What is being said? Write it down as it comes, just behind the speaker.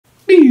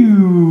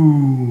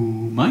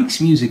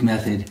Mike's Music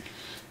Method.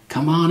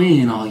 Come on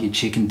in, all you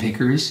chicken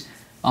pickers.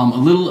 A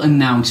little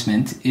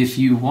announcement. If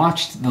you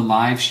watched the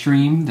live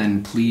stream,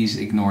 then please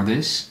ignore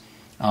this.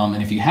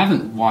 And if you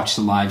haven't watched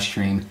the live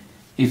stream,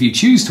 if you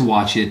choose to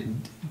watch it,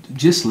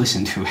 just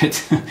listen to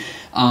it.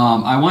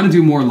 I want to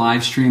do more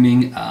live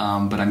streaming,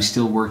 but I'm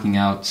still working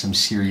out some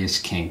serious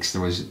kinks.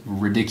 There was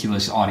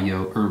ridiculous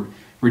audio or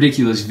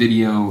ridiculous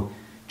video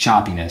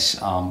choppiness,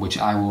 which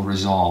I will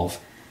resolve.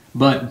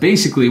 But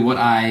basically what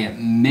I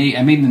made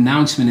an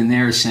announcement in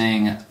there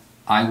saying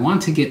I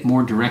want to get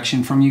more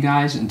direction from you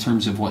guys in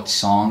terms of what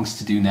songs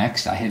to do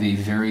next. I have a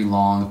very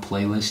long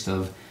playlist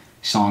of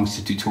songs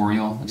to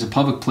tutorial. It's a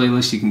public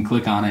playlist, you can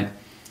click on it.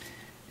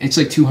 It's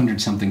like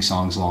 200 something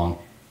songs long.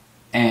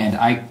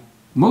 And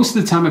most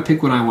of the time I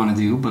pick what I want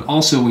to do, but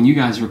also when you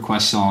guys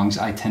request songs,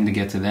 I tend to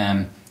get to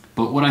them.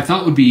 But what I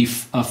thought would be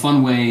a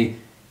fun way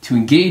to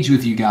engage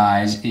with you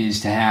guys is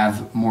to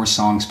have more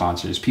song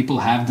sponsors. People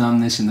have done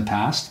this in the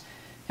past,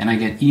 and I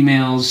get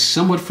emails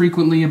somewhat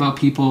frequently about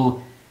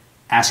people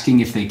asking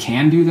if they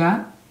can do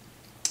that.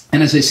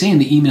 And as I say in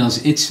the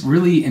emails, it's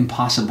really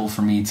impossible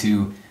for me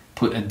to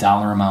put a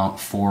dollar amount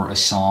for a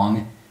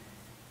song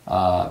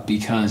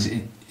because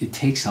it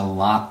takes a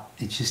lot.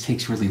 It just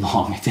takes really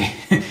long.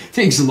 It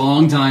takes a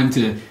long time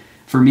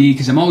for me,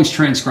 because I'm always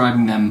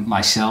transcribing them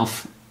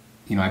myself.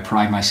 You know, I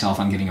pride myself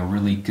on getting a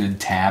really good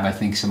tab. I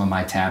think some of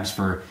my tabs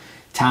for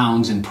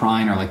Towns and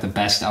Prine are like the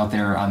best out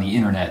there on the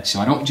internet. So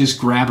I don't just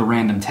grab a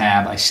random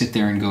tab. I sit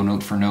there and go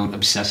note for note,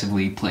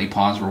 obsessively play,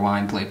 pause,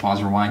 rewind, play,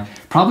 pause, rewind.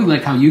 Probably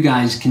like how you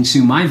guys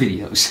consume my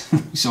videos.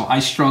 So I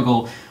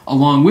struggle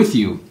along with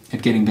you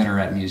at getting better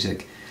at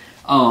music.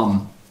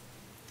 I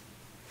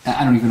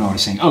don't even know what I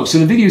was saying. Oh, so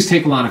the videos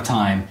take a lot of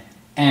time.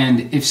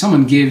 And if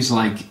someone gives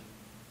like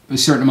a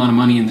certain amount of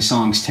money and the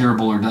song's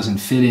terrible or doesn't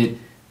fit it,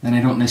 then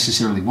I don't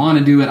necessarily want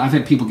to do it. I've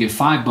had people give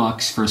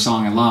 $5 for a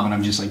song I love, and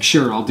I'm just like,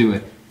 sure, I'll do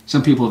it.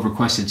 Some people have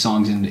requested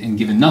songs and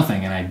given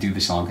nothing, and I do the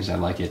song because I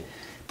like it.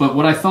 But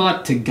what I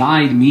thought to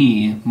guide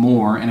me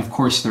more, and of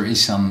course there is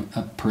some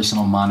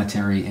personal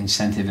monetary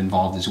incentive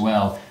involved as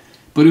well,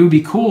 but it would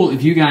be cool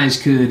if you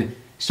guys could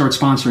start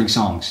sponsoring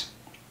songs.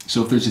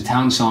 So if there's a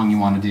Town song you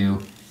want to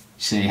do,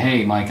 say,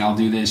 hey, Mike, I'll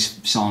do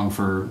this song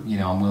for, you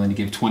know, I'm willing to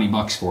give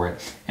 $20 for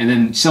it. And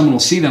then someone will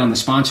see that on the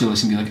sponsor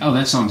list and be like, oh,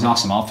 that song's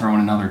awesome. I'll throw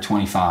in another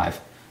 25,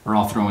 or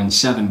I'll throw in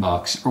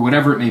 $7, or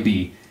whatever it may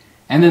be.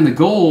 And then the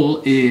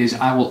goal is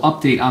I will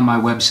update on my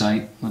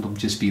website. It'll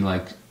just be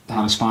like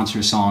how to sponsor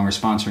a song or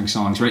sponsoring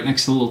songs right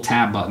next to the little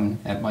tab button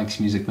at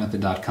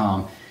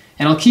mikesmusicmethod.com.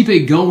 And I'll keep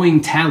a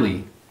going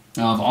tally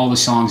of all the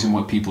songs and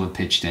what people have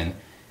pitched in.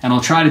 And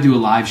I'll try to do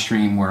a live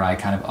stream where I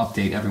kind of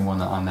update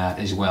everyone on that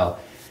as well.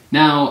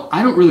 Now,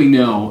 I don't really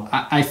know.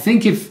 I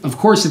think of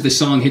course, if the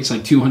song hits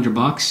like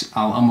 $200,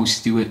 I'll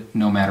almost do it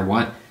no matter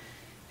what.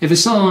 If a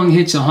song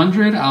hits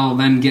 100, I'll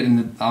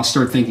then I'll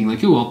start thinking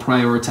like, ooh, I'll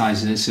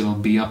prioritize this. It'll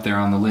be up there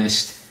on the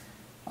list.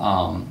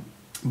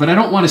 But I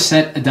don't want to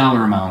set a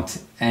dollar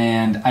amount.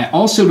 And I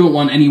also don't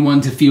want anyone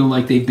to feel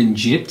like they've been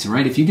gypped,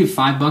 right? If you give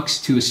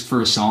 $5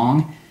 for a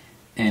song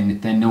and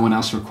then no one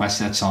else requests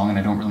that song and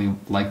I don't really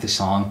like the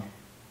song,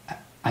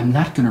 I'm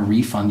not going to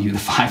refund you the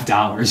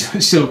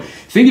 $5. So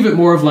think of it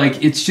more of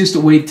like it's just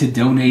a way to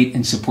donate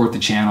and support the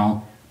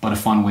channel, but a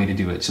fun way to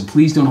do it. So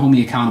please don't hold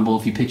me accountable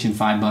if you pitch in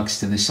 $5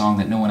 to this song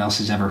that no one else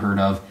has ever heard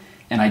of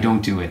and I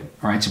don't do it.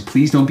 All right, so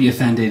please don't be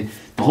offended.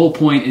 The whole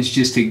point is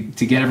just to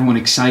get everyone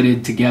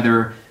excited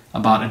together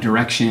about a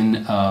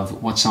direction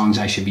of what songs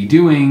I should be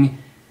doing.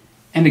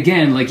 And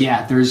again, like,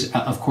 yeah,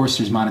 of course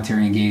there's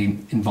monetary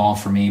gain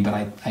involved for me, but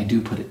I do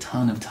put a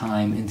ton of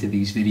time into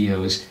these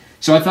videos.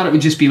 So I thought it would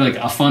just be like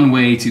a fun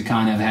way to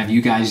kind of have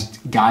you guys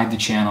guide the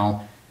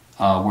channel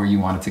where you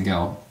want it to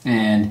go.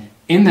 And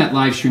in that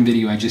live stream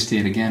video I just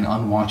did, again,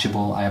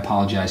 unwatchable, I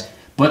apologize.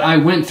 But I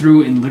went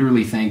through and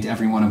literally thanked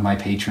every one of my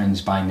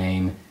patrons by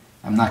name.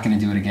 I'm not going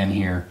to do it again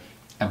here,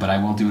 but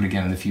I will do it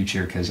again in the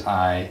future because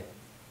I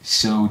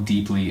so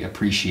deeply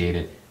appreciate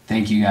it.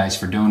 Thank you guys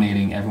for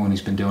donating, everyone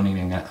who's been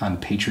donating on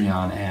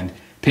Patreon and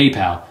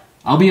PayPal.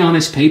 I'll be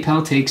honest,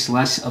 PayPal takes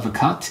less of a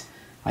cut.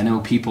 I know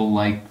people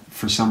like,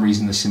 for some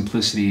reason, the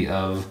simplicity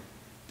of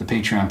the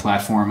Patreon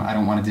platform. I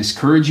don't want to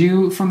discourage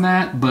you from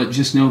that, but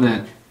just know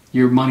that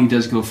your money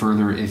does go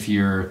further if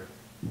you're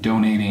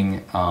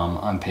donating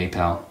on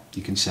PayPal.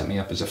 You can set me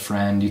up as a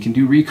friend. You can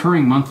do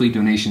recurring monthly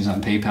donations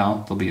on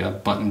PayPal. There'll be a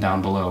button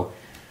down below.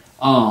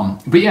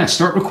 But yeah,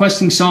 start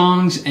requesting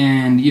songs,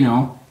 and you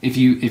know, if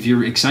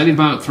you're excited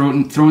about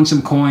throwing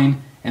some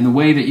coin, and the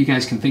way that you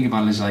guys can think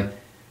about it is like,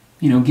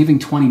 you know, giving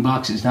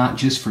 $20 is not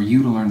just for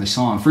you to learn the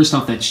song. First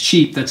off, that's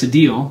cheap. That's a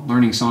deal.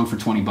 Learning a song for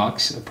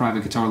 $20. A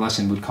private guitar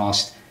lesson would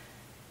cost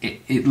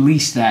at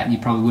least that, and you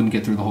probably wouldn't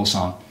get through the whole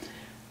song.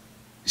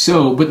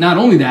 So, but not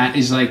only that,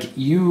 is like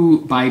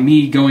you, by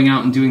me going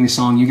out and doing the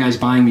song, you guys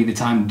buying me the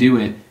time to do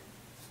it,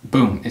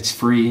 boom, it's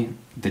free.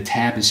 The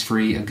tab is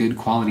free, a good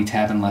quality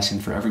tab and lesson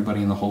for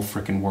everybody in the whole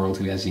frickin' world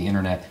who has the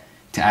internet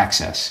to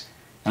access.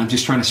 And I'm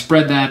just trying to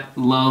spread that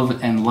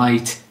love and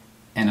light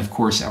And of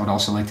course, I would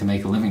also like to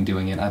make a living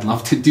doing it. I'd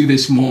love to do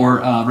this more.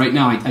 Right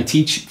now, I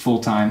teach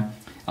full-time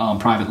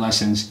private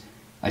lessons.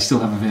 I still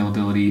have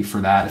availability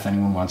for that if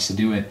anyone wants to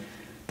do it.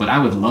 But I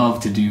would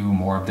love to do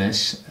more of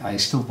this. I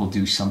still will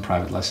do some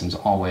private lessons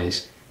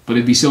always. But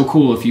it'd be so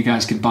cool if you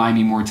guys could buy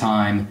me more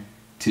time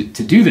to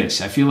do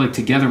this. I feel like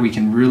together we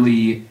can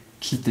really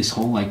keep this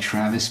whole like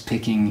Travis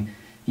picking,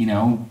 you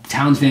know,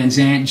 Townes Van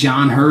Zandt,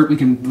 John Hurt. We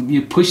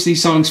can push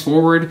these songs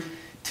forward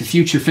to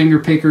future finger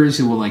pickers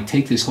who will like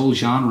take this whole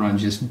genre and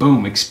just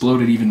boom,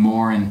 explode it even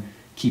more and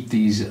keep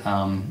these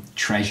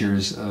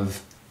treasures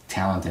of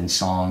talent and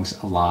songs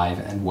alive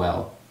and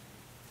well.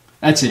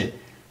 That's it.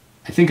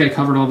 I think I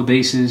covered all the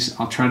bases.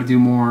 I'll try to do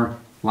more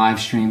live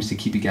streams to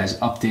keep you guys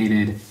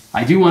updated.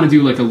 I do want to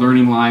do like a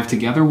learning live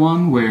together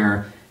one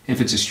where if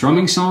it's a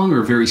strumming song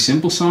or a very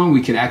simple song,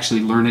 we could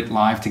actually learn it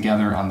live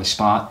together on the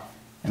spot.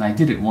 And I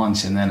did it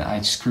once and then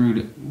I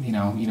screwed, you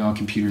know,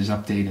 computers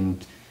update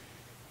and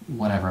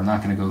whatever. I'm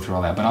not going to go through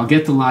all that, but I'll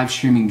get the live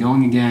streaming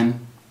going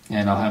again,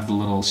 and I'll have the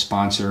little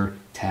sponsor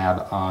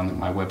tab on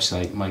my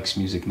website,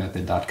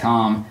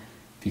 mikesmusicmethod.com,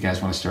 if you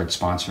guys want to start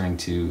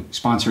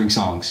sponsoring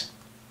songs.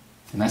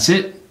 And that's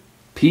it.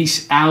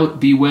 Peace out.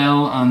 Be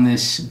well on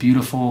this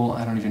beautiful,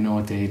 I don't even know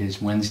what day it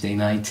is, Wednesday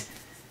night.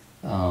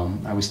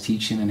 I was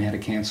teaching and had a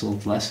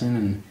canceled lesson,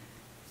 and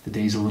the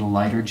day's a little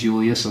lighter.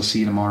 Julius, I'll see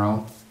you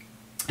tomorrow.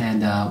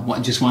 And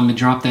just wanted to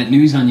drop that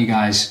news on you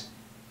guys.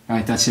 All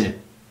right, that's it.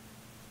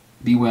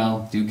 Be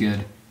well, do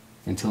good.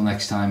 Until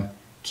next time,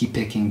 keep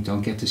picking,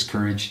 don't get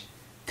discouraged.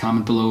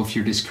 Comment below if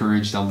you're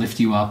discouraged, I'll lift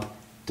you up.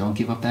 Don't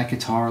give up that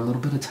guitar, a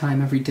little bit of time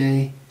every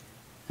day.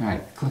 All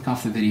right, click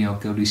off the video,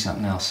 go do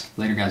something else.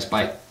 Later guys,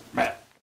 bye.